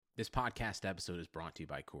This podcast episode is brought to you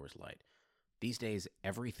by Coors Light. These days,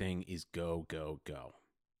 everything is go, go, go.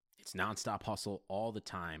 It's nonstop hustle all the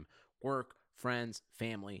time. Work, friends,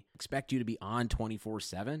 family expect you to be on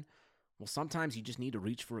 24/7. Well, sometimes you just need to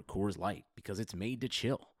reach for a Coors Light because it's made to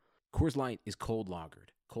chill. Coors Light is cold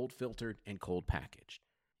lagered, cold filtered, and cold packaged.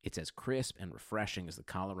 It's as crisp and refreshing as the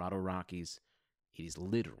Colorado Rockies. It is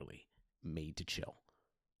literally made to chill.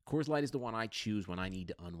 Coors Light is the one I choose when I need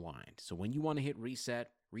to unwind. So when you want to hit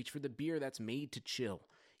reset, reach for the beer that's made to chill.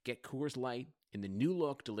 Get Coors Light in the new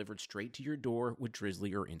look delivered straight to your door with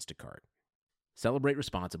Drizzly or Instacart. Celebrate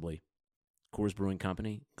responsibly. Coors Brewing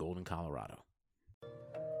Company, Golden, Colorado.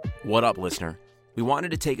 What up, listener? We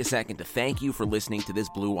wanted to take a second to thank you for listening to this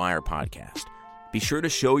Blue Wire podcast. Be sure to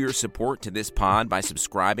show your support to this pod by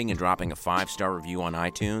subscribing and dropping a 5-star review on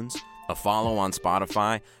iTunes, a follow on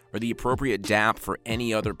Spotify, or the appropriate DAP for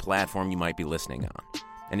any other platform you might be listening on.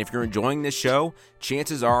 And if you're enjoying this show,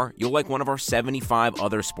 chances are you'll like one of our 75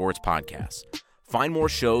 other sports podcasts. Find more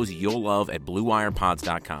shows you'll love at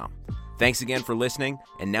BlueWirePods.com. Thanks again for listening,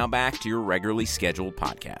 and now back to your regularly scheduled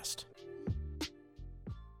podcast.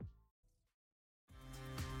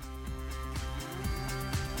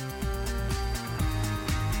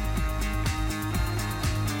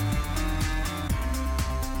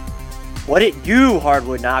 What it do,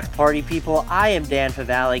 Hardwood Knocks party people? I am Dan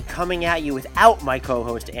Favale coming at you without my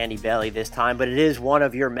co-host Andy Bailey this time, but it is one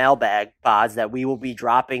of your mailbag pods that we will be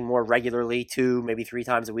dropping more regularly, 2, maybe 3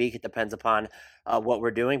 times a week. It depends upon what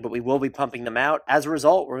we're doing, but we will be pumping them out. As a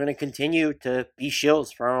result, we're going to continue to be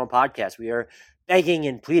shills for our own podcast. We are begging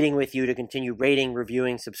and pleading with you to continue rating,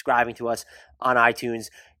 reviewing, subscribing to us on iTunes.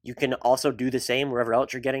 You can also do the same wherever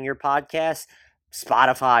else you're getting your podcasts.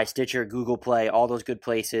 Spotify, Stitcher, Google Play, all those good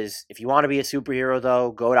places. If you want to be a superhero,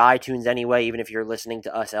 though, go to iTunes anyway, even if you're listening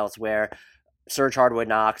to us elsewhere. Search Hardwood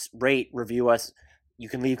Knocks, rate, review us. You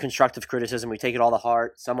can leave constructive criticism. We take it all to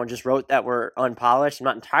heart. Someone just wrote that we're unpolished. I'm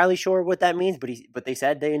not entirely sure what that means, but they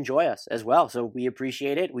said they enjoy us as well, so we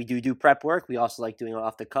appreciate it. We do prep work. We also like doing it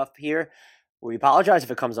off the cuff here. We apologize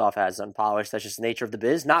if it comes off as unpolished. That's just the nature of the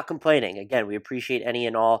biz. Not complaining. Again, we appreciate any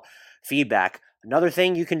and all feedback. Another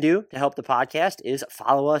thing you can do to help the podcast is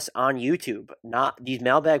follow us on YouTube. These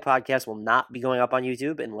mailbag podcasts will not be going up on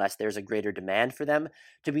YouTube unless there's a greater demand for them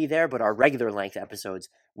to be there, but our regular length episodes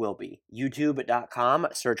will be. YouTube.com,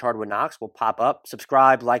 search Hardwood Knocks, will pop up.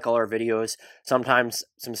 Subscribe, like all our videos. Sometimes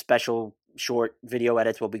some special short video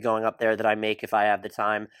edits will be going up there that I make if I have the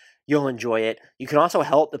time. You'll enjoy it. You can also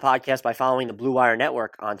help the podcast by following the Blue Wire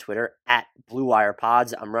Network on Twitter at Blue Wire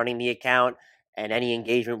Pods. I'm running the account, and any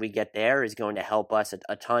engagement we get there is going to help us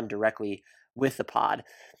a ton directly with the pod.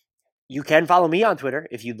 You can follow me on Twitter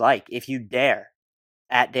if you'd like, if you dare,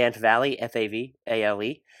 at Dan Favale,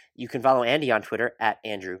 Favale. You can follow Andy on Twitter at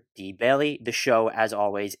Andrew D. Bailey. The show, as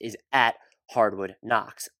always, is at Hardwood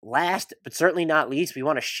Knocks. Last, but certainly not least, we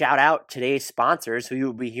want to shout out today's sponsors, who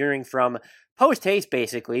you'll be hearing from post-haste,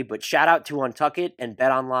 basically, but shout out to Untuckit and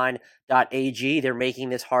BetOnline.ag. They're making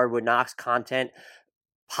this Hardwood Knocks content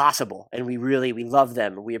possible, and we love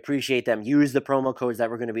them. We appreciate them. Use the promo codes that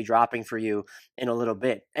we're going to be dropping for you in a little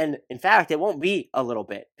bit. And in fact, it won't be a little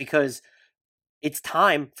bit, because it's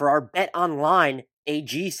time for our Bet Online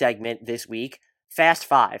AG segment this week, Fast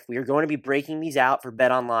 5. We are going to be breaking these out for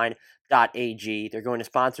BetOnline.ag. They're going to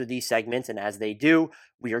sponsor these segments, and as they do,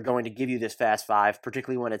 we are going to give you this Fast 5,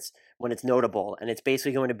 particularly when it's notable. And it's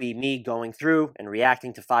basically going to be me going through and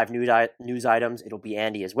reacting to 5 news items. It'll be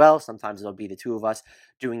Andy as well. Sometimes it'll be the two of us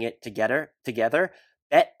doing it together.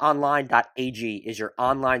 BetOnline.ag is your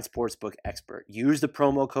online sportsbook expert. Use the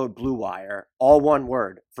promo code BLUEWIRE, all one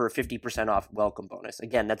word, for a 50% off welcome bonus.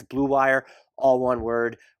 Again, that's BLUEWIRE, all one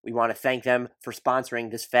word. We want to thank them for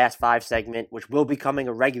sponsoring this Fast 5 segment, which will be becoming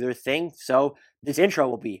a regular thing, so this intro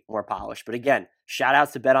will be more polished. But again, shout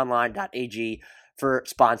outs to BetOnline.ag for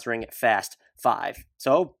sponsoring Fast 5.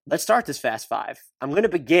 So let's start this Fast 5. I'm going to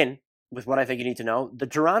begin with what I think you need to know. The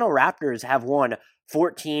Toronto Raptors have won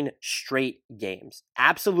 14 straight games.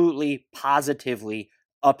 Absolutely, positively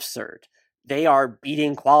absurd. They are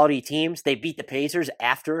beating quality teams. They beat the Pacers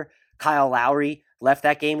after Kyle Lowry left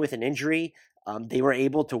that game with an injury. They were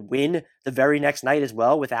able to win the very next night as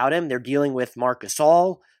well without him. They're dealing with Marc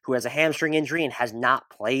Gasol, who has a hamstring injury and has not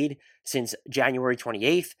played since January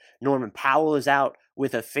 28th. Norman Powell is out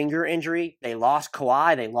with a finger injury. They lost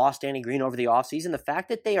Kawhi. They lost Danny Green over the offseason. The fact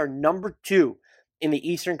that they are number 2 in the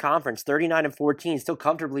Eastern Conference, 39-14, still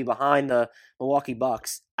comfortably behind the Milwaukee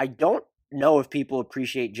Bucks. I don't know if people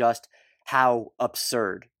appreciate just how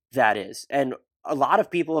absurd that is. And a lot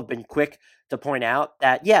of people have been quick to point out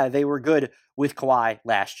that, yeah, they were good with Kawhi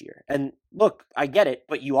last year. And look, I get it,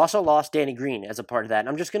 but you also lost Danny Green as a part of that. And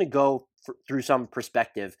I'm just going to go through some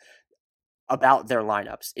perspective about their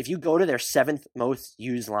lineups. If you go to their 7th most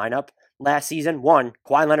used lineup last season,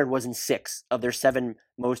 Kawhi Leonard was in 6 of their 7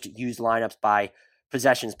 most used lineups by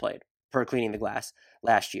possessions played per Cleaning the Glass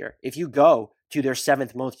last year. If you go to their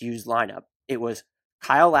 7th most used lineup, it was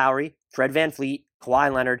Kyle Lowry, Fred VanVleet,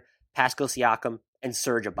 Kawhi Leonard, Pascal Siakam, and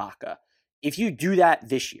Serge Ibaka. If you do that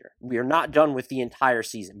this year, we are not done with the entire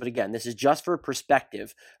season. But again, this is just for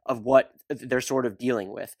perspective of what they're sort of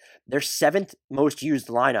dealing with. Their 7th most used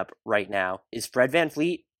lineup right now is Fred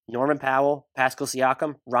VanVleet, Norman Powell, Pascal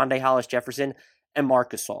Siakam, Rondae Hollis-Jefferson, and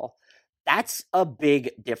Marc Gasol. That's a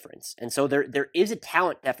big difference. And so there is a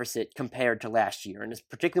talent deficit compared to last year. And it's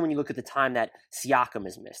particularly when you look at the time that Siakam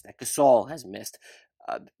has missed, that Gasol has missed,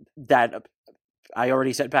 that I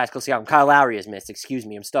already said Pascal Siakam, Kyle Lowry has missed, excuse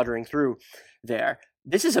me, I'm stuttering through there.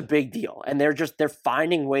 This is a big deal, and they're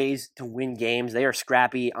finding ways to win games. They are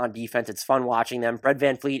scrappy on defense. It's fun watching them. Fred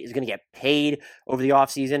VanVleet is going to get paid over the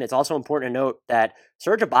offseason. It's also important to note that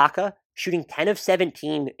Serge Ibaka shooting 10 of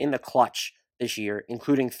 17 in the clutch this year,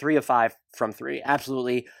 including 3 of 5 from 3.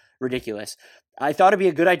 Absolutely ridiculous. I thought it'd be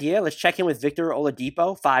a good idea. Let's check in with Victor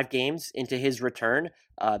Oladipo 5 games into his return.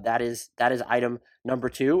 That is item number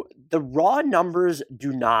 2. The raw numbers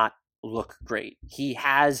do not look great. He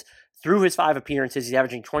has, through his 5 appearances, he's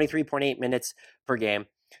averaging 23.8 minutes per game,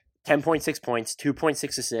 10.6 points,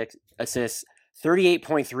 2.6 assists,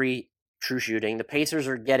 38.3 true shooting. The Pacers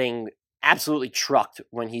are getting absolutely trucked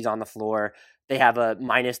when he's on the floor. They have a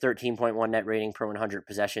minus 13.1 net rating per 100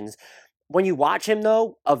 possessions. When you watch him,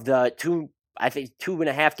 though, of the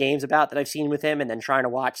 2.5 games about that I've seen with him, and then trying to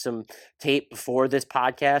watch some tape before this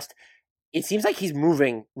podcast, it seems like he's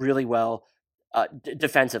moving really well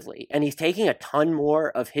defensively, and he's taking a ton more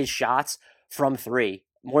of his shots from 3,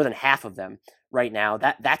 more than half of them right now.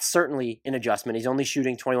 That's certainly an adjustment. He's only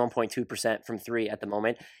shooting 21.2% from 3 at the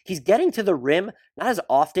moment. He's getting to the rim, not as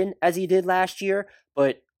often as he did last year,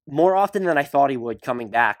 but more often than I thought he would coming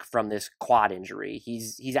back from this quad injury.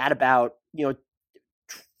 He's at about,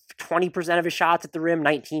 20% of his shots at the rim,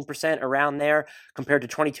 19% around there, compared to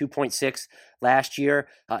 22.6 last year.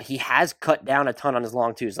 He has cut down a ton on his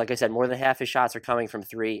long twos. Like I said, more than half his shots are coming from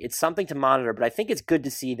 3. It's something to monitor, but I think it's good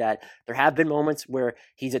to see that there have been moments where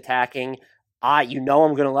he's attacking. I'm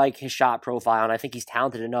going to like his shot profile, and I think he's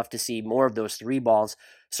talented enough to see more of those 3 balls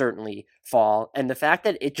certainly fall. And the fact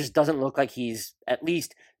that it just doesn't look like he's, at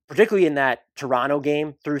least particularly in that Toronto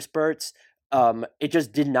game through spurts, it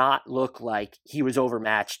just did not look like he was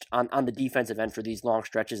overmatched on the defensive end for these long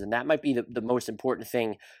stretches. And that might be the most important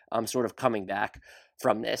thing sort of coming back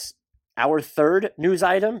from this. Our third news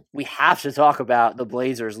item, we have to talk about the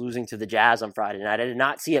Blazers losing to the Jazz on Friday night. I did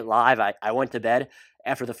not see it live. I went to bed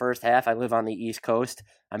after the first half. I live on the East Coast.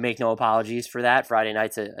 I make no apologies for that. Friday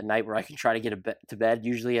night's a night where I can try to get to bed,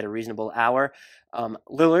 usually at a reasonable hour.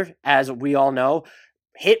 Lillard, as we all know,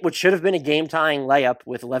 hit what should have been a game-tying layup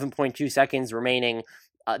with 11.2 seconds remaining.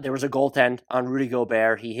 There was a goaltend on Rudy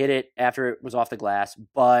Gobert. He hit it after it was off the glass,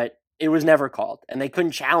 but it was never called, and they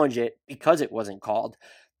couldn't challenge it because it wasn't called.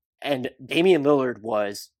 And Damian Lillard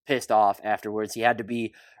was pissed off afterwards. He had to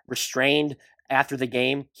be restrained after the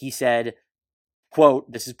game. He said,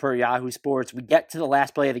 quote, this is per Yahoo Sports, "We get to the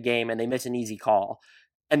last play of the game and they miss an easy call.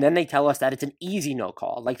 And then they tell us that it's an easy no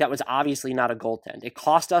call. Like, that was obviously not a goaltend. It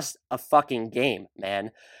cost us a fucking game,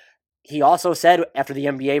 man." He also said after the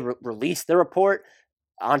NBA released the report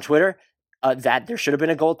on Twitter that there should have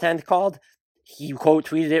been a goaltend called. He quote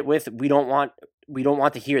tweeted it with, we don't want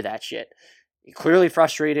to hear that shit." Clearly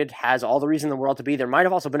frustrated, has all the reason in the world to be. There might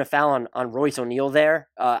have also been a foul on Royce O'Neal there.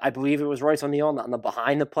 I believe it was Royce O'Neal on the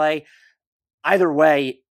behind the play. Either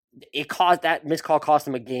way, that missed call cost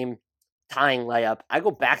him a game tying layup. I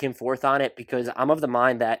go back and forth on it because I'm of the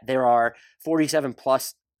mind that there are 47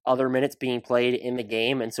 plus other minutes being played in the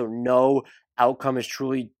game, and so no outcome is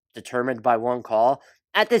truly determined by one call.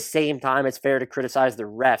 At the same time, it's fair to criticize the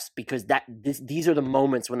refs because these are the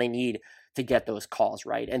moments when they need to get those calls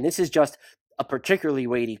right. And this is just a particularly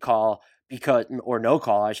weighty call or no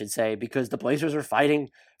call, I should say, because the Blazers are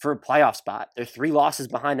fighting for a playoff spot. They're 3 losses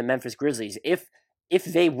behind the Memphis Grizzlies. If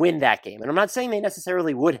they win that game, and I'm not saying they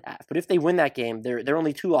necessarily would have, but if they win that game, they're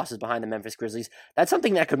only 2 losses behind the Memphis Grizzlies. That's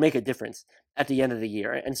something that could make a difference at the end of the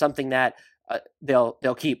year, and something that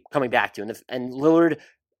they'll keep coming back to. And Lillard,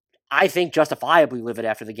 I think, justifiably livid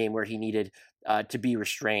after the game where he needed to be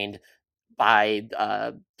restrained by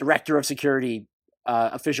Director of Security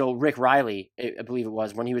official Rick Riley, I believe it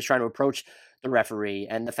was, when he was trying to approach the referee.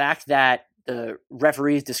 And the fact that the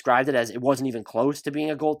referees described it as it wasn't even close to being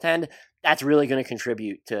a goaltend, that's really going to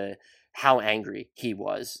contribute to how angry he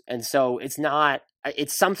was. And so it's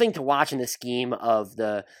something to watch in the scheme of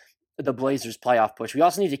the Blazers playoff push. We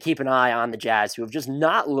also need to keep an eye on the Jazz, who have just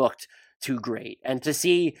not looked too great. And to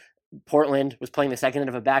see Portland was playing the second end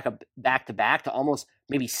of a back-to-back to almost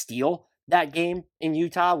maybe steal that game in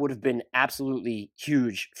Utah would have been absolutely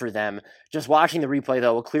huge for them. Just watching the replay,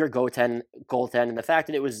 though, a clear goaltend, and the fact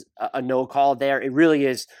that it was a no call there, it really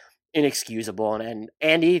is inexcusable. And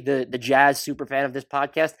Andy, the Jazz super fan of this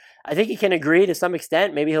podcast, I think he can agree to some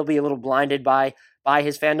extent. Maybe he'll be a little blinded by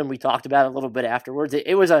his fandom. We talked about it a little bit afterwards.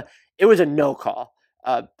 It was a no call.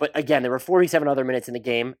 But again, there were 47 other minutes in the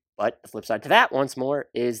game. But the flip side to that, once more,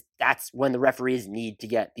 is that's when the referees need to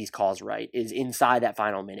get these calls right, is inside that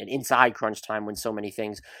final minute, inside crunch time when so many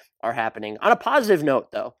things are happening. On a positive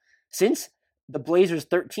note, though, since the Blazers'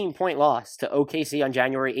 13-point loss to OKC on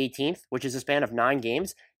January 18th, which is a span of 9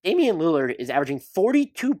 games, Damian Lillard is averaging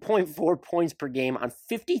 42.4 points per game on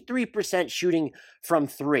 53% shooting from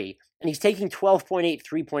 3, and he's taking 12.8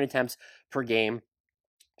 3-point attempts per game.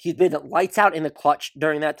 He's been lights out in the clutch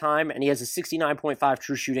during that time, and he has a 69.5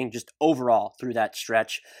 true shooting just overall through that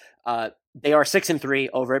stretch. They are 6-3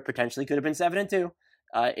 over it. Potentially could have been 7-2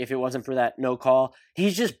 if it wasn't for that no call.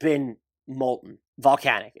 He's just been molten,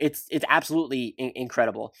 volcanic. It's absolutely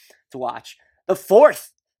incredible to watch. The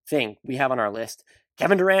fourth thing we have on our list,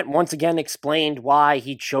 Kevin Durant once again explained why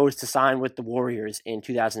he chose to sign with the Warriors in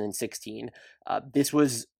 2016. This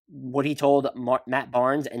was what he told Matt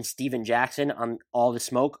Barnes and Steven Jackson on All the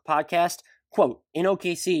Smoke podcast. Quote, in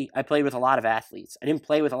OKC, I played with a lot of athletes. I didn't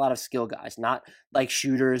play with a lot of skill guys, not like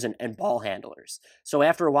shooters and ball handlers. So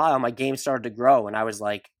after a while, my game started to grow, and I was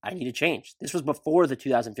like, I need to change. This was before the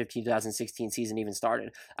 2015-2016 season even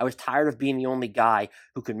started. I was tired of being the only guy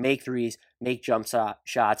who could make threes, make jump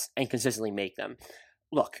shots, and consistently make them.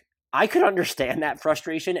 Look, I could understand that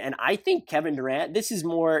frustration, and I think Kevin Durant, this is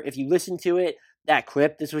more, if you listen to it, that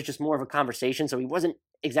clip, this was just more of a conversation, so he wasn't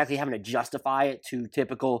exactly having to justify it to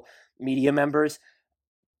typical media members.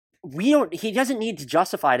 He doesn't need to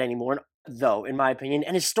justify it anymore, though, in my opinion,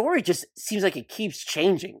 and his story just seems like it keeps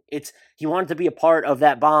changing. He wanted to be a part of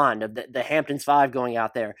that bond, of the Hamptons 5 going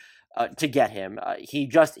out there to get him. He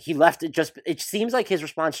left it seems like his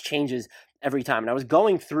response changes every time. And I was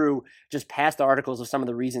going through just past articles of some of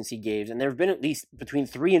the reasons he gave, and there have been at least between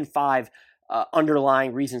 3 and 5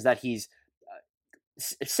 underlying reasons that he's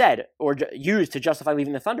said or used to justify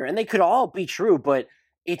leaving the Thunder, and they could all be true, but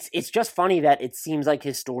it's just funny that it seems like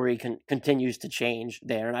his story continues to change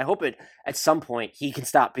there, and I hope at some point he can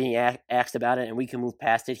stop being asked about it and we can move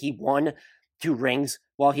past it. He won 2 rings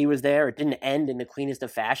while he was there. It didn't end in the cleanest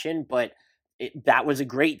of fashion, but that was a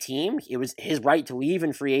great team. It was his right to leave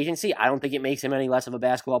in free agency. I don't think it makes him any less of a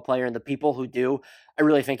basketball player, and the people who do, I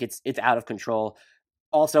really think it's out of control.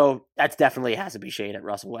 Also, that's definitely has to be shade at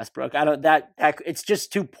Russell Westbrook. It's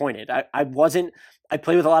just too pointed. I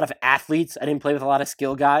played with a lot of athletes. I didn't play with a lot of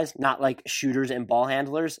skill guys, not like shooters and ball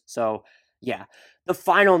handlers. So yeah, the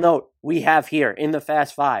final note we have here in the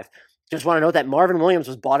Fast Five. Just want to note that Marvin Williams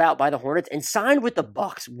was bought out by the Hornets and signed with the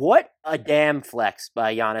Bucks. What a damn flex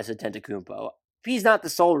by Giannis Antetokounmpo. He's not the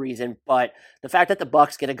sole reason, but the fact that the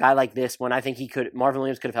Bucks get a guy like this when I think Marvin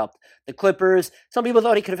Williams could have helped the Clippers. Some people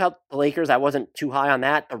thought he could have helped the Lakers. I wasn't too high on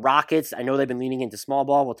that. The Rockets, I know they've been leaning into small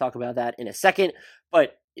ball. We'll talk about that in a second,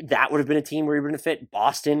 but that would have been a team where he would have fit.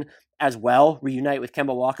 Boston as well, reunite with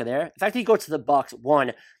Kemba Walker there. The fact that he goes to the Bucks,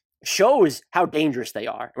 one, shows how dangerous they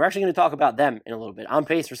are. We're actually going to talk about them in a little bit. On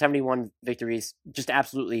pace for 71 victories, just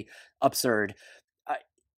absolutely absurd.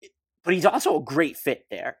 But he's also a great fit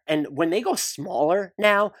there. And when they go smaller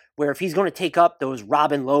now, where if he's going to take up those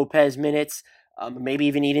Robin Lopez minutes, maybe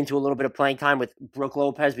even eat into a little bit of playing time with Brook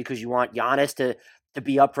Lopez because you want Giannis to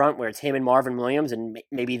be up front where it's him and Marvin Williams, and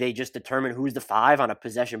maybe they just determine who's the 5 on a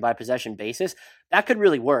possession-by-possession basis, that could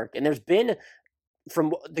really work. And there's been,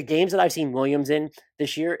 from the games that I've seen Williams in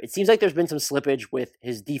this year, it seems like there's been some slippage with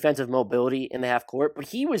his defensive mobility in the half court, but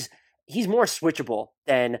he's more switchable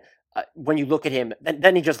than when you look at him,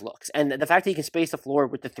 then he just looks. And the fact that he can space the floor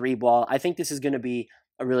with the 3 ball, I think this is going to be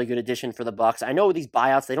a really good addition for the Bucks. I know these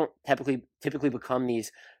buyouts, they don't typically become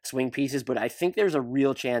these swing pieces, but I think there's a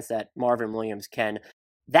real chance that Marvin Williams can.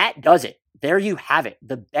 That does it. There you have it.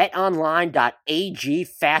 The betonline.ag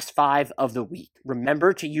Fast 5 of the week.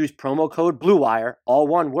 Remember to use promo code BlueWire, all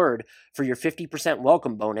one word, for your 50%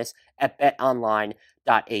 welcome bonus at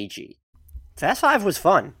betonline.ag. Fast 5 was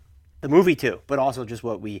fun. The movie too, but also just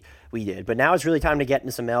what we did. But now it's really time to get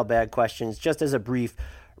into some mailbag questions. Just as a brief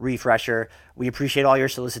refresher, we appreciate all your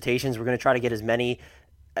solicitations. We're going to try to get as many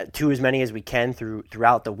to as many as we can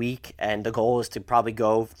throughout the week, and the goal is to probably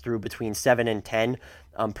go through between 7 and 10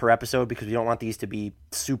 per episode, because we don't want these to be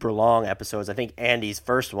super long episodes. I think Andy's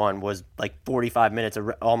first one was like 45 minutes,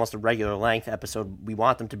 almost a regular length episode. We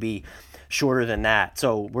want them to be shorter than that.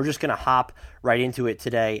 So we're just going to hop right into it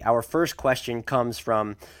today. Our first question comes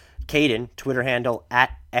from Caden, Twitter handle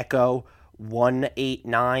at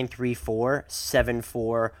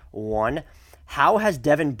Echo189347441. How has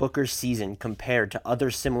Devin Booker's season compared to other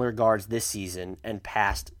similar guards this season and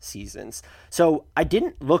past seasons? So I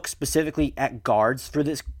didn't look specifically at guards for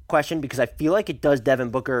this question because I feel like it does Devin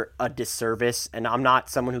Booker a disservice, and I'm not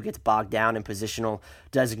someone who gets bogged down in positional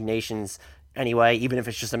designations anyway, even if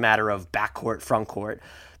it's just a matter of backcourt, frontcourt.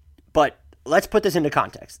 But let's put this into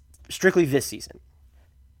context, strictly this season.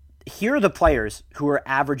 Here are the players who are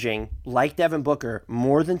averaging, like Devin Booker,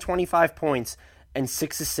 more than 25 points and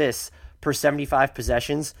 6 assists per 75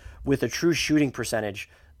 possessions with a true shooting percentage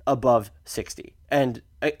above 60. And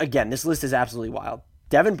again, this list is absolutely wild.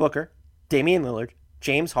 Devin Booker, Damian Lillard,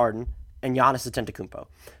 James Harden, and Giannis Antetokounmpo.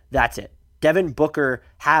 That's it. Devin Booker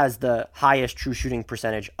has the highest true shooting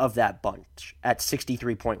percentage of that bunch at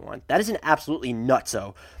 63.1. That is an absolutely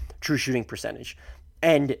nutso true shooting percentage.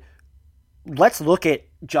 And let's look at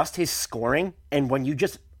just his scoring. And when you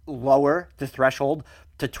just lower the threshold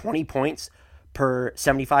to 20 points per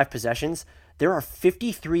 75 possessions, there are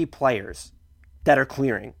 53 players that are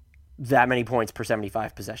clearing that many points per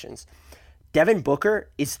 75 possessions. Devin Booker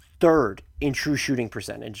is third in true shooting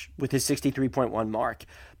percentage with his 63.1 mark.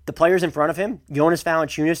 The players in front of him, Jonas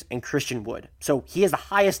Valanciunas and Christian Wood. So he has the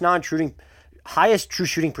highest true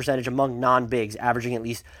shooting percentage among non-bigs, averaging at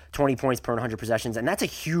least 20 points per 100 possessions, and that's a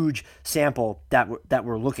huge sample that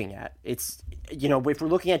we're looking at. It's, if we're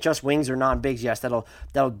looking at just wings or non-bigs, yes, that'll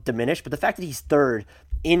diminish, but the fact that he's third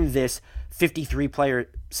in this 53-player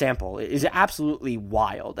sample is absolutely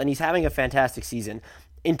wild, and he's having a fantastic season.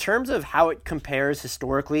 In terms of how it compares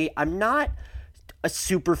historically, I'm not a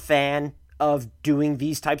super fan of doing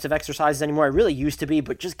these types of exercises anymore. I really used to be,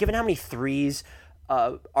 but just given how many threes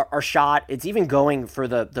are shot, it's even going for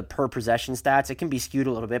the per possession stats, it can be skewed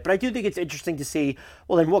a little bit. But I do think it's interesting to see,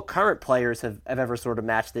 well, then what current players have ever sort of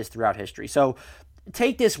matched this throughout history. So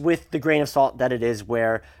take this with the grain of salt that it is,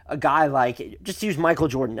 where a guy like, just use Michael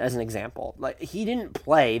Jordan as an example. Like, he didn't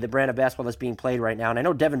play the brand of basketball that's being played right now. And I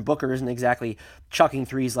know Devin Booker isn't exactly chucking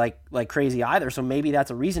threes like crazy either. So maybe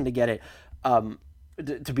that's a reason to get it, to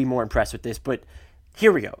be more impressed with this. But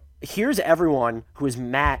here we go. Here's everyone who has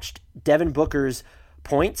matched Devin Booker's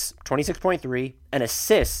points, 26.3, and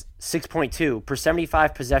assists, 6.2 per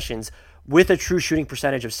 75 possessions with a true shooting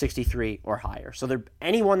percentage of 63 or higher. So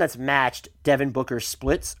anyone that's matched Devin Booker's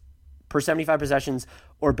splits per 75 possessions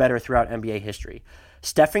or better throughout NBA history.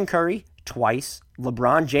 Stephen Curry, twice.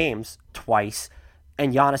 LeBron James, twice.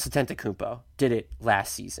 And Giannis Antetokounmpo did it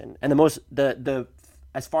last season. And the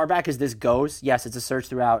as far back as this goes, yes, it's a search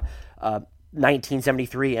throughout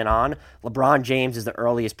 1973 and on. LeBron James is the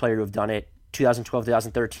earliest player to have done it, 2012,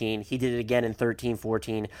 2013. He did it again in 13,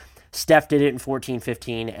 14. Steph did it in 14,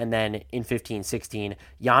 15, and then in 15, 16.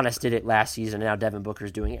 Giannis did it last season, and now Devin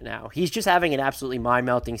Booker's doing it now. He's just having an absolutely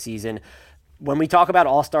mind-melting season. When we talk about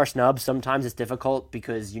all-star snubs, sometimes it's difficult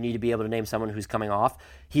because you need to be able to name someone who's coming off.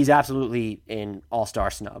 He's absolutely an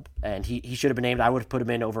all-star snub, and he should have been named. I would have put him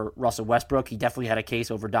in over Russell Westbrook. He definitely had a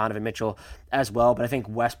case over Donovan Mitchell as well, but I think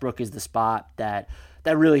Westbrook is the spot that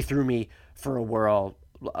really threw me for a whirl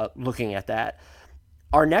looking at that.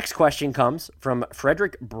 Our next question comes from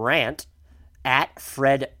Frederick Brandt at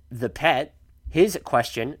Fred the Pet. His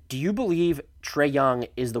question: do you believe Trae Young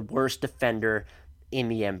is the worst defender in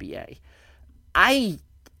the NBA?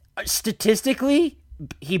 Statistically,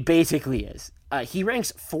 he basically is. He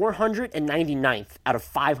ranks 499th out of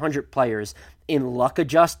 500 players in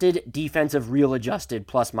luck-adjusted, defensive, real-adjusted,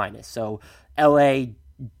 plus-minus. So LADARPM.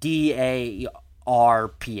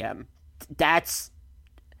 That's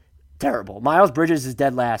terrible. Miles Bridges is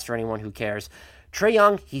dead last for anyone who cares. Trae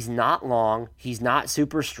Young, he's not long. He's not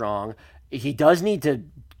super strong. He does need to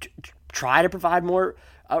try to provide more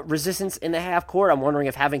resistance in the half court. I'm wondering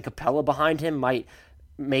if having Capella behind him might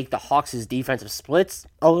make the Hawks' defensive splits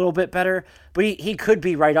a little bit better, but he could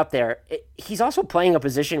be right up there. He's also playing a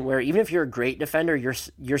position where even if you're a great defender,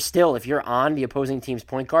 you're still, if you're on the opposing team's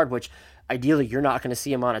point guard, which ideally you're not going to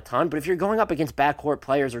see him on a ton, but if you're going up against backcourt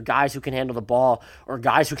players or guys who can handle the ball or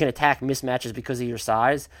guys who can attack mismatches because of your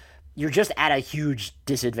size, you're just at a huge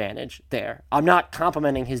disadvantage there. I'm not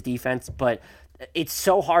complimenting his defense, but it's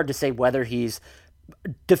so hard to say whether he's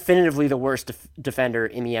definitively the worst defender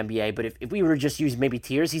in the NBA. But if we were to just use maybe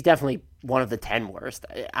tiers, he's definitely one of the 10 worst.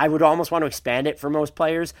 I would almost want to expand it for most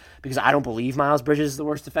players because I don't believe Miles Bridges is the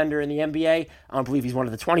worst defender in the NBA. I don't believe he's one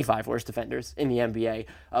of the 25 worst defenders in the NBA.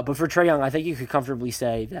 But for Trae Young, I think you could comfortably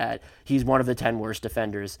say that he's one of the 10 worst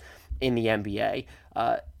defenders in the NBA.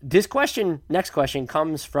 Next question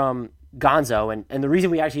comes from Gonzo, and the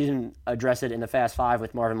reason we actually didn't address it in the Fast Five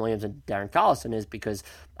with Marvin Williams and Darren Collison is because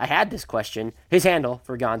I had this question. His handle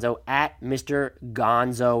for Gonzo, at Mr.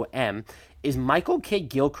 Gonzo M, is Michael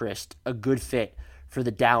Kidd-Gilchrist a good fit for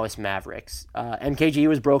the Dallas Mavericks? MKG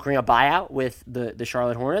was brokering a buyout with the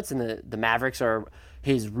Charlotte Hornets, and the Mavericks are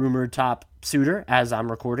his rumored top suitor as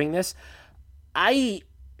I'm recording this. I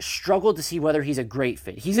struggled to see whether he's a great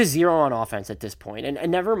fit. He's a zero on offense at this point,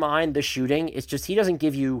 and never mind the shooting. It's just he doesn't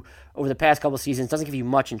give you, over the past couple of seasons, doesn't give you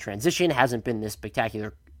much in transition, hasn't been this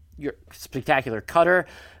spectacular cutter.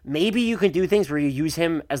 Maybe you can do things where you use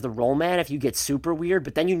him as the roll man if you get super weird,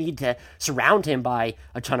 but then you need to surround him by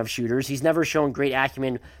a ton of shooters. He's never shown great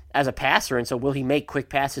acumen as a passer, and so will he make quick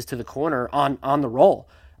passes to the corner on the roll?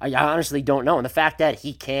 I honestly don't know. And the fact that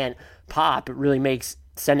he can't pop, it really makes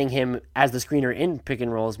sending him as the screener in pick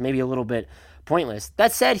and rolls maybe a little bit pointless.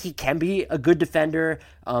 That said, he can be a good defender.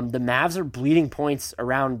 The Mavs are bleeding points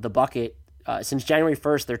around the bucket. Since January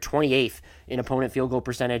 1st, they're 28th in opponent field goal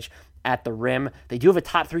percentage at the rim. They do have a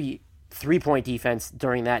top three-point defense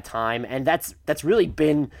during that time, and that's really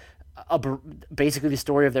been basically the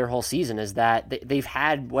story of their whole season, is that they've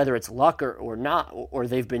had, whether it's luck or not, or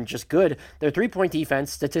they've been just good, their three-point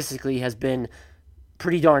defense statistically has been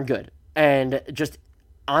pretty darn good. And just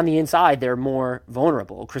on the inside, they're more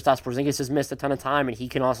vulnerable. Kristaps Porzingis has missed a ton of time, and he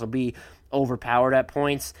can also be overpowered at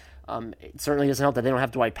points. It certainly doesn't help that they don't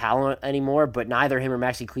have Dwight Powell anymore, but neither him or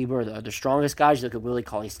Maxi Kleber are the strongest guys. You look at Willie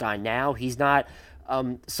Cauley-Stein now. He's not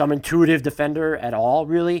some intuitive defender at all,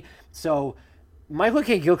 really. So Michael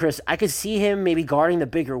Kidd-Gilchrist, I could see him maybe guarding the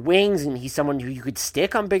bigger wings, and he's someone who you could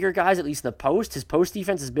stick on bigger guys, at least in the post. His post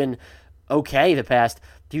defense has been okay the past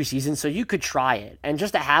few seasons, so you could try it. And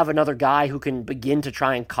just to have another guy who can begin to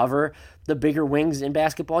try and cover the bigger wings in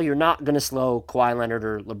basketball, you're not going to slow Kawhi Leonard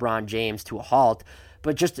or LeBron James to a halt,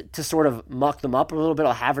 but just to sort of muck them up a little bit,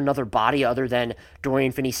 I'll have another body other than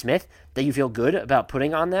Dorian Finney-Smith that you feel good about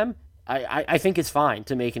putting on them. I think it's fine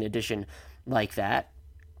to make an addition like that.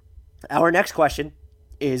 Our next question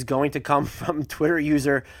is going to come from Twitter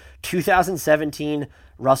user 2017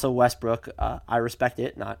 Russell Westbrook. I respect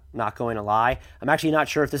it, not going to lie. I'm actually not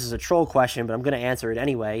sure if this is a troll question, but I'm going to answer it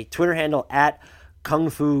anyway. Twitter handle at Kung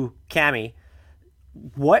Fu Kami.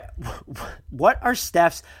 What are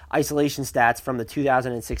Steph's isolation stats from the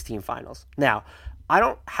 2016 finals? Now, I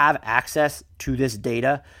don't have access to this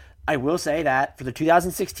data. I will say that for the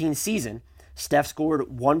 2016 season, Steph scored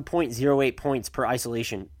 1.08 points per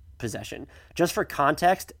isolation possession. Just for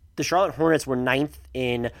context, the Charlotte Hornets were 9th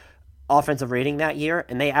in offensive rating that year,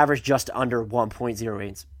 and they averaged just under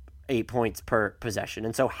 1.08 points per possession.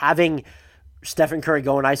 And so having Stephen Curry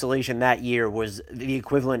go in isolation that year was the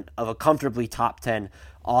equivalent of a comfortably top 10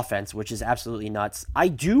 offense, which is absolutely nuts. I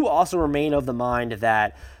do also remain of the mind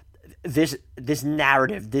that this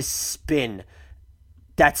narrative, this spin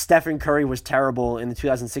that Stephen Curry was terrible in the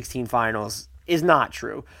 2016 finals is not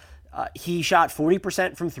true. He shot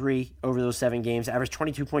 40% from three over those 7 games, averaged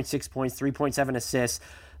 22.6 points, 3.7 assists.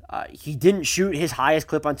 He didn't shoot his highest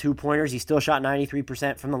clip on 2-pointers. He still shot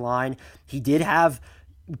 93% from the line. He did have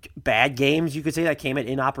bad games, you could say, that came at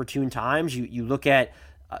inopportune times. You look at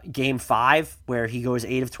game 5 where he goes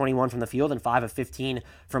 8 of 21 from the field and 5 of 15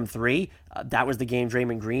 from 3. That was the game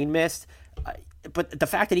Draymond Green missed. But the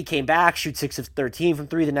fact that he came back, shoots 6 of 13 from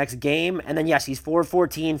 3 the next game, and then yes, he's 4 of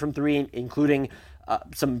 14 from 3, including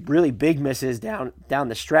some really big misses down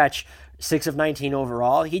the stretch. 6 of 19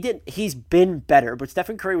 overall. He's been better, but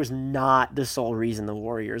Stephen Curry was not the sole reason the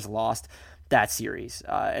Warriors lost that series.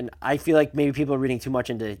 And I feel like maybe people are reading too much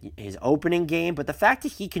into his opening game, but the fact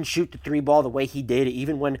that he can shoot the 3 ball the way he did,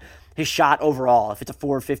 even when his shot overall, if it's a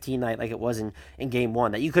 4 of 15 night like it was in game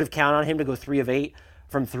 1, that you could have counted on him to go 3 of 8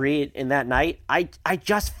 from 3 in that night, I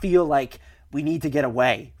just feel like we need to get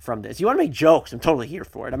away from this. You want to make jokes, I'm totally here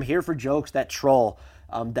for it. I'm here for jokes that troll,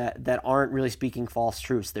 that aren't really speaking false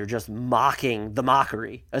truths. They're just mocking the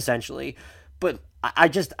mockery, essentially. But I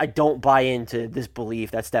don't buy into this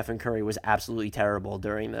belief that Stephen Curry was absolutely terrible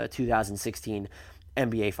during the 2016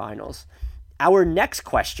 NBA Finals. Our next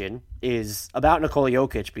question is about Nikola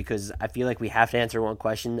Jokic, because I feel like we have to answer one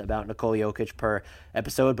question about Nikola Jokic per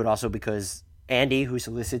episode, but also because Andy, who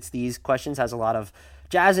solicits these questions, has a lot of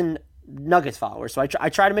Jazz and Nuggets followers. So I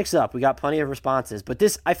try to mix it up. We got plenty of responses. But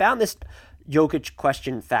I found this Jokic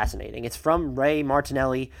question fascinating. It's from Ray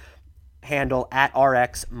Martinelli, handle at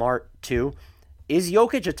RxMart2. Is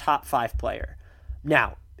Jokic a top 5 player?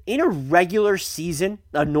 Now, in a regular season,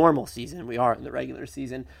 a normal season, we are in the regular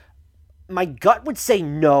season, my gut would say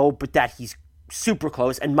no, but that he's super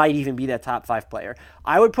close and might even be that top 5 player.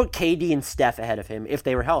 I would put KD and Steph ahead of him if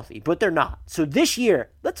they were healthy, but they're not. So this year,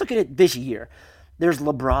 let's look at it this year. There's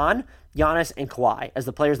LeBron, Giannis, and Kawhi as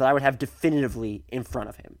the players that I would have definitively in front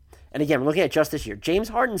of him. And again, we're looking at just this year. James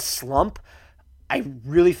Harden's slump, I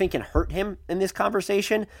really think can hurt him in this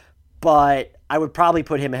conversation, but I would probably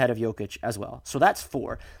put him ahead of Jokic as well. So that's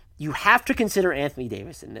 4. You have to consider Anthony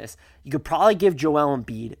Davis in this. You could probably give Joel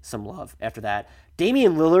Embiid some love after that.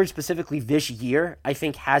 Damian Lillard, specifically this year, I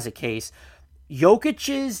think has a case.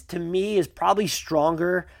 Jokic's, to me, is probably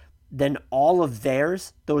stronger than all of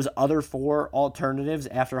theirs, those other 4 alternatives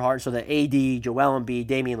after Harden. So the AD, Joel Embiid,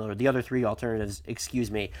 Damian Lillard, the other 3 alternatives,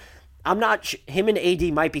 excuse me. I'm not him and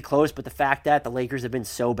AD might be close, but the fact that the Lakers have been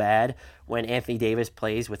so bad when Anthony Davis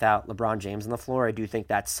plays without LeBron James on the floor, I do think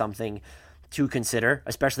that's something to consider,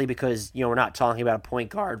 especially because, we're not talking about a point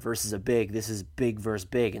guard versus a big. This is big versus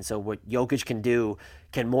big. And so what Jokic can do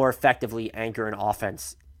can more effectively anchor an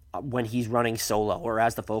offense when he's running solo or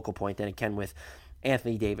as the focal point than it can with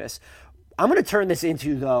Anthony Davis. I'm going to turn this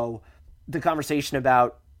into, though, the conversation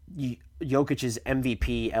about Jokic's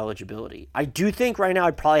MVP eligibility. I do think right now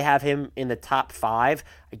I'd probably have him in the top 5.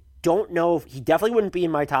 I don't know if he definitely wouldn't be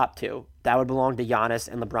in my top 2. That would belong to Giannis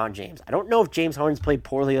and LeBron James. I don't know if James Harden's played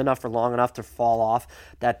poorly enough for long enough to fall off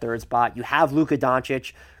that 3rd spot. You have Luka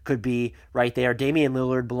Doncic could be right there. Damian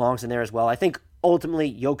Lillard belongs in there as well. I think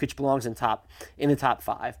ultimately Jokic belongs in the top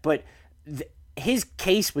 5. But his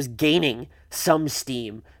case was gaining some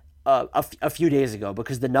steam a few days ago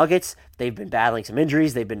because the Nuggets, they've been battling some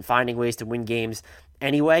injuries. They've been finding ways to win games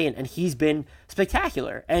anyway, and he's been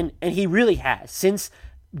spectacular. And he really has. Since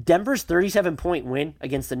Denver's 37-point win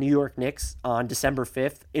against the New York Knicks on December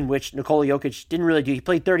 5th, in which Nikola Jokic didn't really he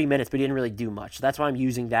played 30 minutes, but he didn't really do much. So that's why I'm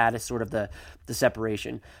using that as sort of the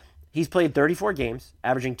separation. He's played 34 games,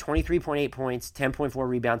 averaging 23.8 points, 10.4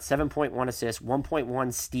 rebounds, 7.1 assists,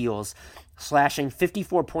 1.1 steals, slashing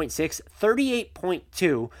 54.6,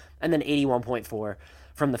 38.2, and then 81.4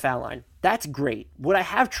 from the foul line. That's great. What I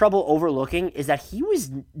have trouble overlooking is that he was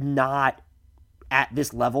not at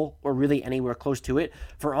this level or really anywhere close to it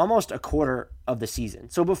for almost a quarter of the season.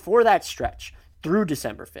 So before that stretch, through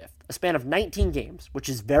December 5th, a span of 19 games, which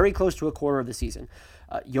is very close to a quarter of the season,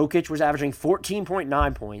 Jokic was averaging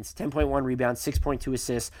 14.9 points, 10.1 rebounds, 6.2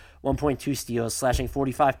 assists, 1.2 steals, slashing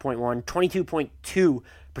 45.1,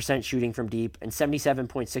 22.2% shooting from deep, and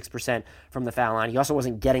 77.6% from the foul line. He also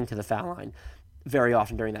wasn't getting to the foul line very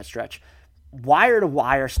often during that stretch.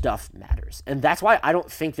 Wire-to-wire stuff matters, and that's why I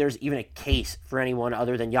don't think there's even a case for anyone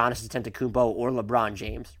other than Giannis Antetokounmpo or LeBron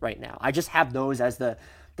James right now. I just have those as the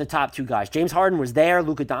top 2 guys. James Harden was there,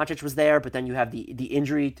 Luka Doncic was there, but then you have the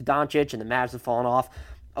injury to Doncic, and the Mavs have fallen off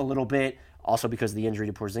a little bit, also because of the injury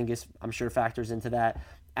to Porzingis, I'm sure factors into that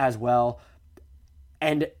as well.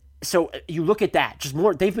 And so you look at that,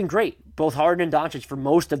 they've been great, both Harden and Doncic for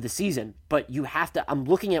most of the season, but I'm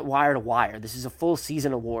looking at wire to wire. This is a full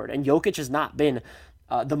season award, and Jokic has not been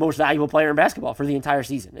the most valuable player in basketball for the entire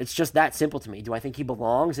season. It's just that simple to me. Do I think he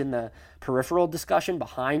belongs in the peripheral discussion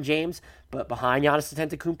behind James, but behind Giannis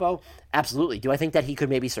Antetokounmpo? Absolutely. Do I think that he could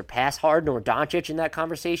maybe surpass Harden or Doncic in that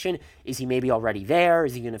conversation? Is he maybe already there?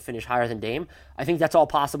 Is he going to finish higher than Dame? I think that's all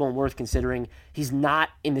possible and worth considering. He's not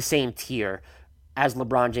in the same tier as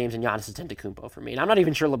LeBron James and Giannis Antetokounmpo for me. And I'm not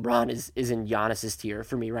even sure LeBron is in Giannis's tier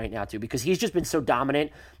for me right now too, because he's just been so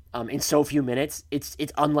dominant in so few minutes. It's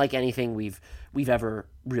unlike anything we've ever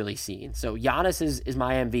really seen. So Giannis is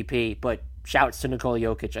my MVP, but shouts to Nikola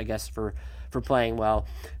Jokic, I guess, for playing well.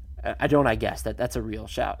 I guess that's a real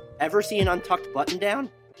shout. Ever see an untucked button down?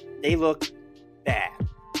 They look bad.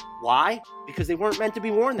 Why? Because they weren't meant to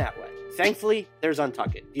be worn that way. Thankfully, there's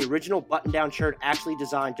Untuck It, the original button-down shirt actually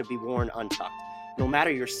designed to be worn untucked. No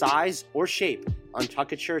matter your size or shape,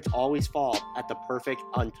 Untuck It shirts always fall at the perfect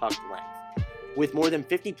untucked length. With more than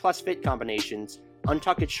 50-plus fit combinations,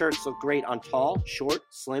 Untuck It shirts look great on tall, short,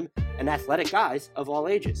 slim, and athletic guys of all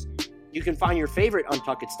ages. You can find your favorite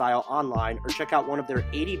Untuck It style online or check out one of their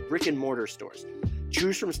 80 brick-and-mortar stores.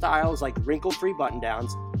 Choose from styles like wrinkle-free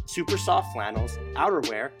button-downs, super soft flannels,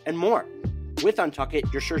 outerwear, and more. With Untuck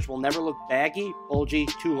It, your shirts will never look baggy, bulgy,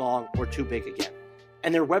 too long, or too big again.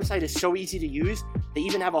 And their website is so easy to use, they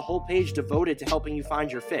even have a whole page devoted to helping you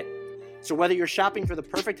find your fit. So whether you're shopping for the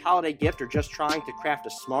perfect holiday gift or just trying to craft a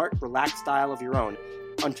smart, relaxed style of your own,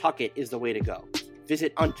 Untuck It is the way to go.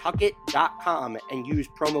 Visit untuckit.com and use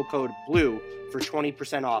promo code BLUE for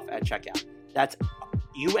 20% off at checkout. That's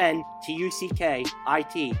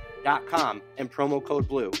UNTUCKIT.com and promo code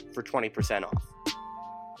BLUE for 20% off.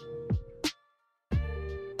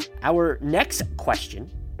 Our next question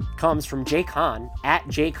comes from Jake Hahn at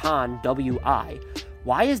JakeHahnWI.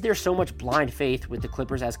 Why is there so much blind faith with the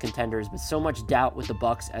Clippers as contenders, but so much doubt with the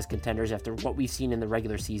Bucks as contenders after what we've seen in the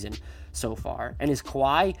regular season so far? And is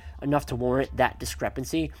Kawhi enough to warrant that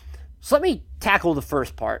discrepancy? So let me tackle the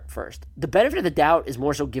first part first. The benefit of the doubt is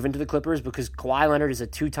more so given to the Clippers because Kawhi Leonard is a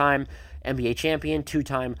two-time NBA champion,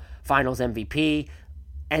 two-time Finals MVP,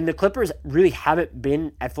 and the Clippers really haven't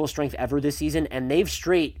been at full strength ever this season, and they've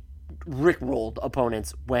straight rickrolled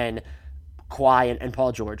opponents when Kawhi and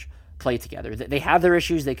Paul George play together. They have their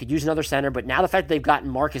issues. They could use another center, but now the fact that they've gotten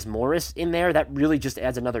Marcus Morris in there, that really just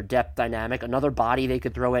adds another depth dynamic, another body they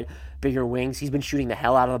could throw at bigger wings. He's been shooting the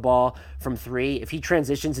hell out of the ball from three. If he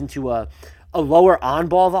transitions into a lower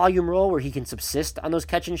on-ball volume role where he can subsist on those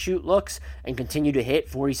catch-and-shoot looks and continue to hit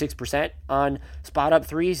 46% on spot-up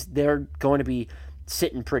threes, they're going to be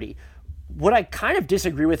sitting pretty. What I kind of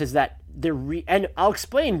disagree with is that and I'll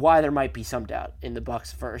explain why there might be some doubt in the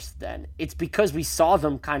Bucks first then. It's because we saw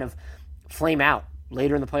them kind of flame out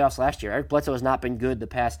later in the playoffs last year. Eric Bledsoe has not been good the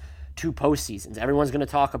past two postseasons. Everyone's going to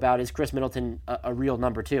talk about, is Chris Middleton a real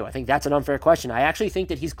number two? I think that's an unfair question. I actually think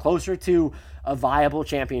that he's closer to a viable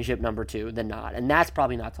championship number two than not, and that's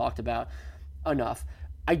probably not talked about enough.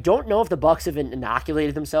 I don't know if the Bucks have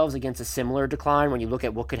inoculated themselves against a similar decline when you look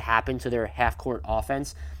at what could happen to their half-court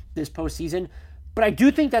offense this postseason. But I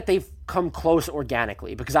do think that they've come close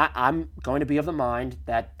organically because I'm going to be of the mind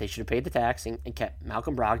that they should have paid the tax and kept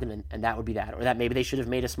Malcolm Brogdon, and that would be that. Or that maybe they should have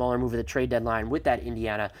made a smaller move at the trade deadline with that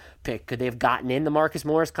Indiana pick. Could they have gotten in the Marcus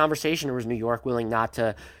Morris conversation, or was New York willing not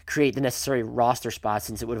to create the necessary roster spot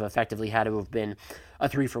since it would have effectively had to have been a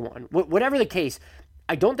 3-for-1? Whatever the case,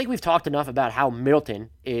 I don't think we've talked enough about how Middleton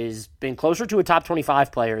is been closer to a top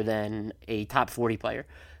 25 player than a top 40 player.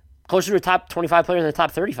 Closer to a top 25 player than a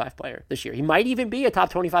top 35 player this year. He might even be a top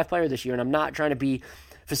 25 player this year, and I'm not trying to be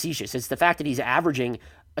facetious. It's the fact that he's averaging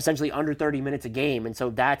essentially under 30 minutes a game, and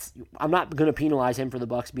so I'm not going to penalize him for the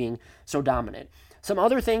Bucks being so dominant. Some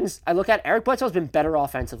other things I look at, Eric Bledsoe has been better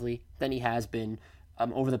offensively than he has been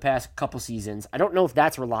over the past couple seasons. I don't know if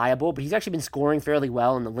that's reliable, but he's actually been scoring fairly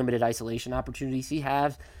well in the limited isolation opportunities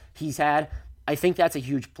he's had. I think that's a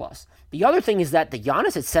huge plus. The other thing is that the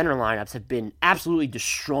Giannis at center lineups have been absolutely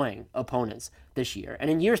destroying opponents this year.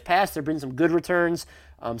 And in years past, there have been some good returns,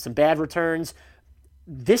 some bad returns.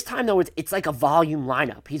 This time, though, it's like a volume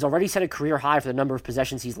lineup. He's already set a career high for the number of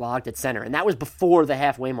possessions he's logged at center, and that was before the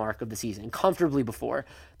halfway mark of the season, comfortably before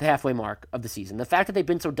the halfway mark of the season. The fact that they've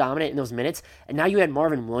been so dominant in those minutes, and now you add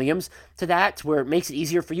Marvin Williams to that, to where it makes it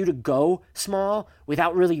easier for you to go small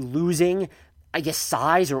without really losing, I guess,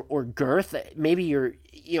 size or girth. Maybe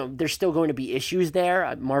there's still going to be issues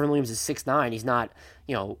there. Marvin Williams is 6'9". He's not,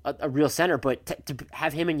 a real center, but to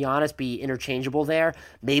have him and Giannis be interchangeable there,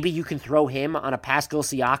 maybe you can throw him on a Pascal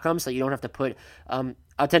Siakam so you don't have to put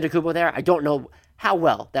Antetokounmpo there. I don't know how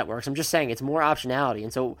well that works. I'm just saying it's more optionality.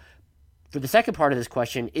 And so for the second part of this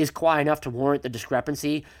question, is Kawhi enough to warrant the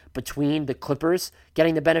discrepancy between the Clippers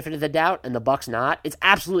getting the benefit of the doubt and the Bucks not? It's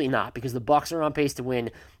absolutely not, because the Bucks are on pace to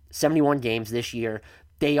win 71 games this year.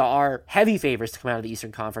 They are heavy favorites to come out of the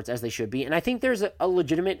Eastern Conference, as they should be. And I think there's a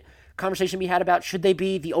legitimate conversation to be had about, should they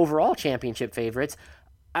be the overall championship favorites?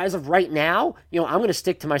 As of right now, I'm going to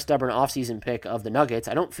stick to my stubborn offseason pick of the Nuggets.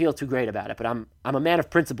 I don't feel too great about it, but I'm a man of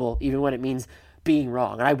principle, even when it means being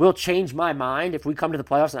wrong. And I will change my mind if we come to the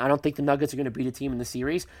playoffs and I don't think the Nuggets are going to beat a team in the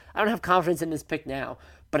series. I don't have confidence in this pick now,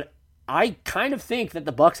 but I kind of think that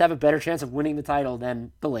the Bucks have a better chance of winning the title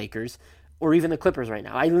than the Lakers or even the Clippers right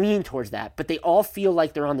now. I lean towards that, but they all feel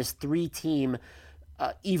like they're on this three-team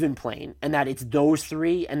even plane, and that it's those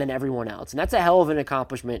three and then everyone else. And that's a hell of an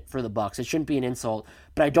accomplishment for the Bucks. It shouldn't be an insult,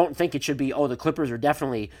 but I don't think it should be, the Clippers are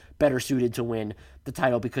definitely better suited to win the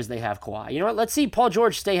title because they have Kawhi. You know what? Let's see Paul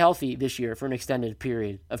George stay healthy this year for an extended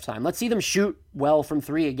period of time. Let's see them shoot well from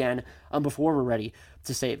three again before we're ready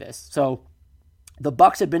to say this. So the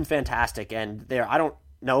Bucks have been fantastic, and I don't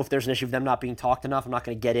know if there's an issue of them not being talked enough. I'm not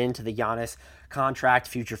going to get into the Giannis contract,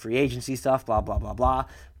 future free agency stuff, blah, blah, blah, blah.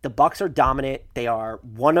 The Bucks are dominant. They are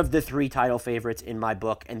one of the three title favorites in my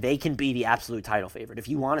book, and they can be the absolute title favorite. If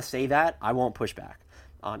you want to say that, I won't push back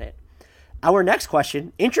on it. Our next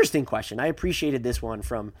question, interesting question. I appreciated this one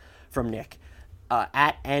from Nick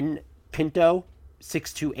at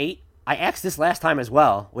npinto628. I asked this last time as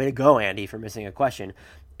well. Way to go, Andy, for missing a question.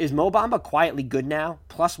 Is Mo Bamba quietly good now?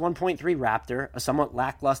 Plus 1.3 Raptor, a somewhat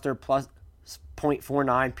lackluster plus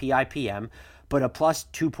 0.49 PIPM, but a plus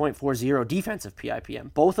 2.40 defensive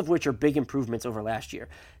PIPM, both of which are big improvements over last year.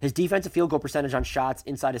 His defensive field goal percentage on shots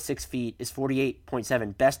inside of 6 feet is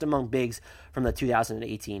 48.7, best among bigs from the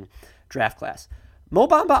 2018 draft class. Mo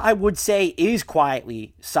Bamba, I would say, is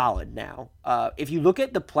quietly solid now. If you look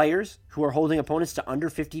at the players who are holding opponents to under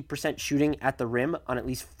 50% shooting at the rim on at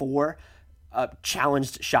least 4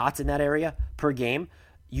 challenged shots in that area per game,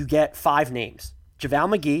 you get 5 names.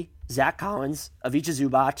 JaVale McGee, Zach Collins, Ivica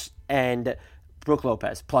Zubac, and Brook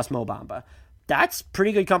Lopez, plus Mo Bamba. That's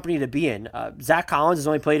pretty good company to be in. Zach Collins has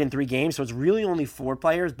only played in 3 games, so it's really only 4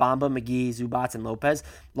 players, Bamba, McGee, Zubac, and Lopez.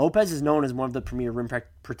 Lopez is known as one of the premier rim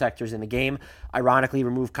protectors in the game. Ironically,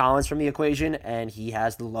 remove Collins from the equation, and he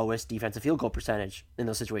has the lowest defensive field goal percentage in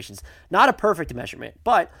those situations. Not a perfect measurement,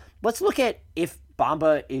 but let's look at if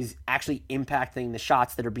Bamba is actually impacting the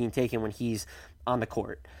shots that are being taken when he's on the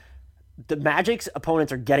court. The Magic's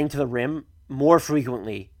opponents are getting to the rim more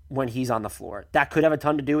frequently when he's on the floor. That could have a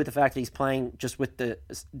ton to do with the fact that he's playing just with the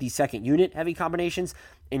second unit heavy combinations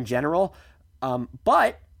in general.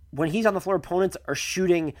 But when he's on the floor, opponents are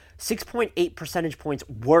shooting 6.8 percentage points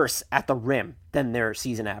worse at the rim than their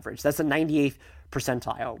season average. That's the 98th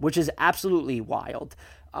percentile, which is absolutely wild.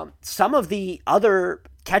 Some of the other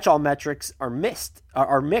catch-all metrics are mixed,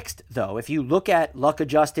 though. If you look at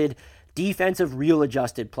luck-adjusted, defensive real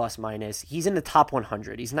adjusted plus minus, he's in the top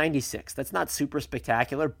 100. He's 96. That's not super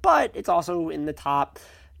spectacular, but it's also in the top,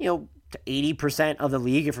 80% of the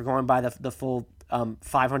league if we're going by the full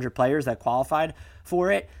 500 players that qualified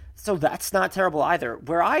for it. So that's not terrible either.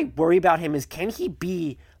 Where I worry about him is, can he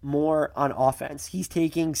be more on offense? He's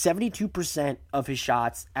taking 72% of his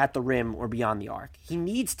shots at the rim or beyond the arc. He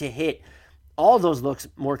needs to hit all of those looks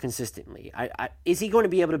more consistently. Is he going to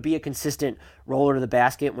be able to be a consistent roller to the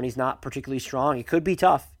basket when he's not particularly strong? It could be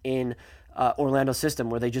tough in Orlando's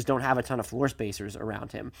system where they just don't have a ton of floor spacers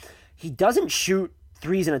around him. He doesn't shoot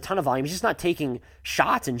threes in a ton of volume. He's just not taking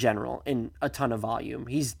shots in general in a ton of volume.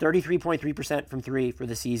 He's 33.3% from 3 for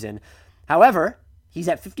the season. However, he's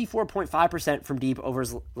at 54.5% from deep over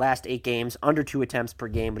his last 8 games, under 2 attempts per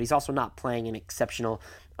game, but he's also not playing an exceptional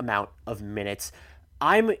amount of minutes.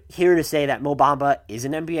 I'm here to say that Mo Bamba is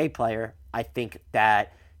an NBA player. I think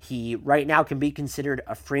that he right now can be considered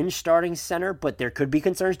a fringe starting center, but there could be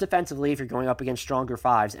concerns defensively if you're going up against stronger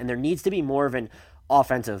 5s, and there needs to be more of an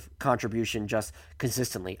offensive contribution just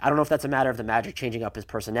consistently. I don't know if that's a matter of the Magic changing up his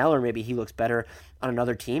personnel, or maybe he looks better on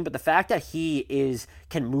another team, but the fact that he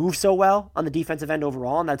can move so well on the defensive end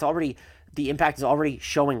overall, and the impact is already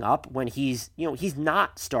showing up when he's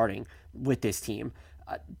not starting with this team.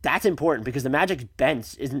 That's important because the Magic's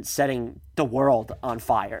bench isn't setting the world on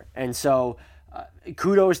fire. And so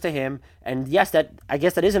kudos to him. And yes, I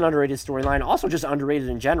guess that is an underrated storyline. Also just underrated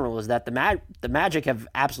in general is that the Magic have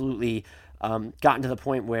absolutely gotten to the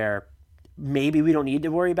point where maybe we don't need to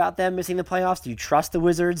worry about them missing the playoffs. Do you trust the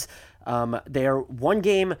Wizards? They're 1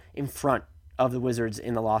 game in front of the Wizards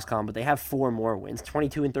in the loss column, but they have 4 more wins,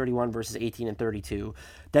 22-31 versus 18-32.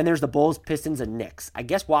 Then there's the Bulls, Pistons, and Knicks. I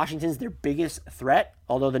guess Washington's their biggest threat,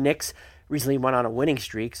 although the Knicks recently went on a winning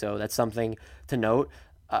streak, so that's something to note.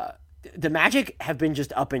 The Magic have been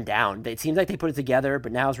just up and down. It seems like they put it together,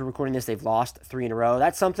 but now as we're recording this, they've lost 3 in a row.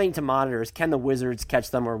 That's something to monitor. Is can the Wizards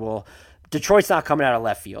catch them, or will Detroit's not coming out of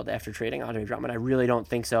left field after trading Andre Drummond? I really don't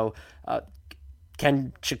think so.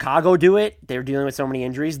 Can Chicago do it? They're dealing with so many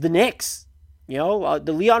injuries. The Knicks,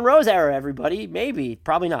 the Leon Rose era, everybody, maybe,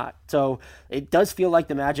 probably not. So it does feel like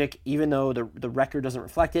the Magic, even though the record doesn't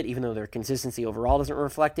reflect it, even though their consistency overall doesn't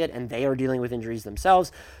reflect it, and they are dealing with injuries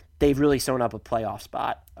themselves, they've really sewn up a playoff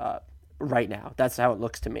spot right now. That's how it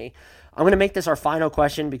looks to me. I'm going to make this our final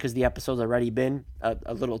question because the episode's already been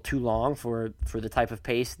a little too long for the type of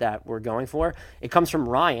pace that we're going for. It comes from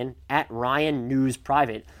Ryan, at Ryan News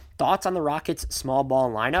Private. Thoughts on the Rockets' small ball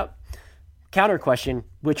lineup? Counter question,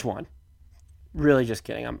 which one? Really just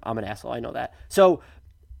kidding. I'm an asshole. I know that. So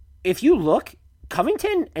if you look,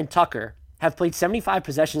 Covington and Tucker have played 75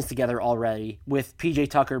 possessions together already, with PJ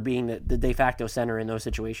Tucker being the de facto center in those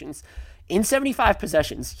situations. In 75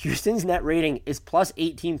 possessions, Houston's net rating is plus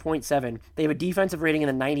 18.7. They have a defensive rating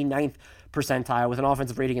in the 99th percentile with an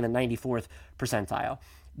offensive rating in the 94th percentile.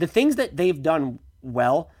 The things that they've done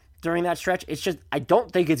well during that stretch, it's just, I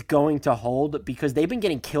don't think it's going to hold because they've been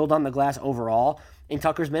getting killed on the glass overall in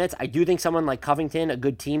Tucker's minutes. I do think someone like Covington, a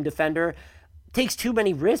good team defender, takes too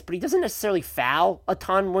many risks, but he doesn't necessarily foul a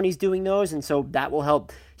ton when he's doing those, and so that will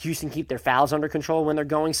help Houston keep their fouls under control when they're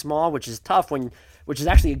going small, which is tough, which is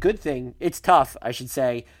actually a good thing. It's tough, I should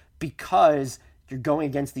say, because you're going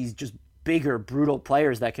against these just bigger, brutal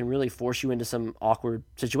players that can really force you into some awkward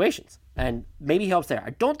situations. And maybe he helps there.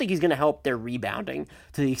 I don't think he's going to help their rebounding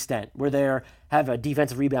to the extent where they have a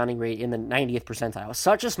defensive rebounding rate in the 90th percentile.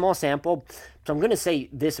 Such a small sample. So I'm going to say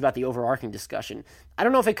this about the overarching discussion. I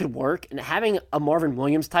don't know if it could work. And having a Marvin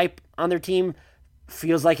Williams type on their team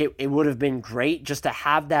feels like it would have been great just to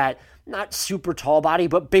have that not super tall body,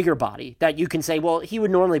 but bigger body that you can say, well, he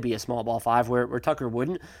would normally be a small ball 5 where Tucker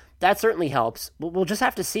wouldn't. That certainly helps. We'll just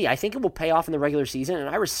have to see. I think it will pay off in the regular season, and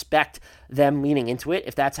I respect them leaning into it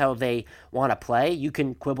if that's how they want to play. You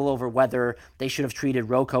can quibble over whether they should have treated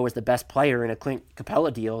Rocco as the best player in a Clint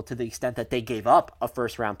Capella deal to the extent that they gave up a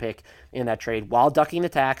first-round pick in that trade while ducking the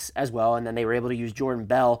tax as well, and then they were able to use Jordan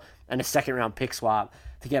Bell and a second-round pick swap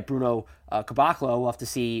to get Bruno Caboclo. We'll have to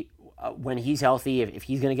see when he's healthy, if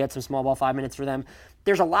he's going to get some small ball 5 minutes for them.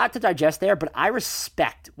 There's a lot to digest there, but I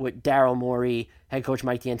respect what Daryl Morey, head coach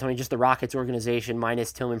Mike D'Antoni, just the Rockets organization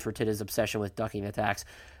minus Tillman Fertitta's obsession with ducking attacks,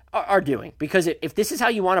 are doing. Because if this is how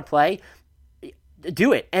you want to play,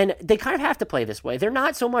 do it. And they kind of have to play this way. They're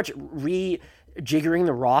not so much rejiggering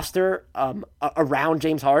the roster around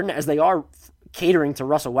James Harden as they are catering to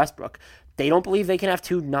Russell Westbrook. They don't believe they can have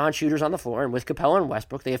 2 non-shooters on the floor, and with Capella and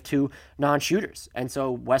Westbrook, they have 2 non-shooters. And so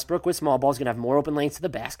Westbrook with small ball is going to have more open lanes to the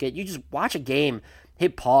basket. You just watch a game,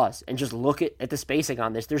 hit pause, and just look at the spacing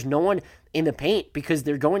on this. There's no one in the paint because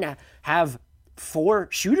they're going to have 4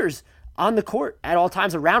 shooters on the court at all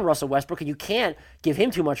times around Russell Westbrook, and you can't give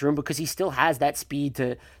him too much room because he still has that speed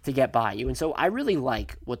to get by you. And so I really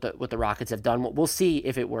like what the Rockets have done. We'll see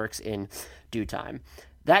if it works in due time.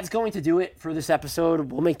 That's going to do it for this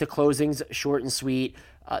episode. We'll make the closings short and sweet.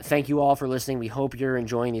 Thank you all for listening. We hope you're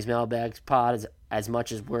enjoying these mailbags pods as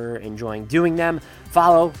much as we're enjoying doing them.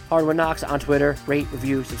 Follow Hardwood Knocks on Twitter. Rate,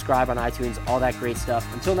 review, subscribe on iTunes, all that great stuff.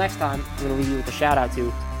 Until next time, I'm going to leave you with a shout out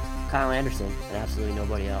to Kyle Anderson and absolutely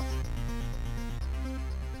nobody else.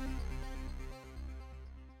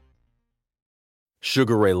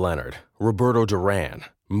 Sugar Ray Leonard, Roberto Duran,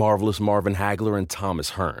 Marvelous Marvin Hagler, and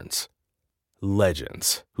Thomas Hearns.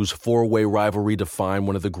 Legends, whose 4-way rivalry defined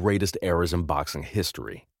one of the greatest eras in boxing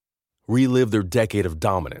history. Relive their decade of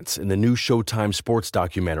dominance in the new Showtime sports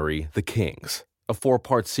documentary, The Kings, a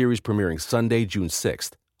 4-part series premiering Sunday, June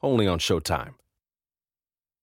 6th, only on Showtime.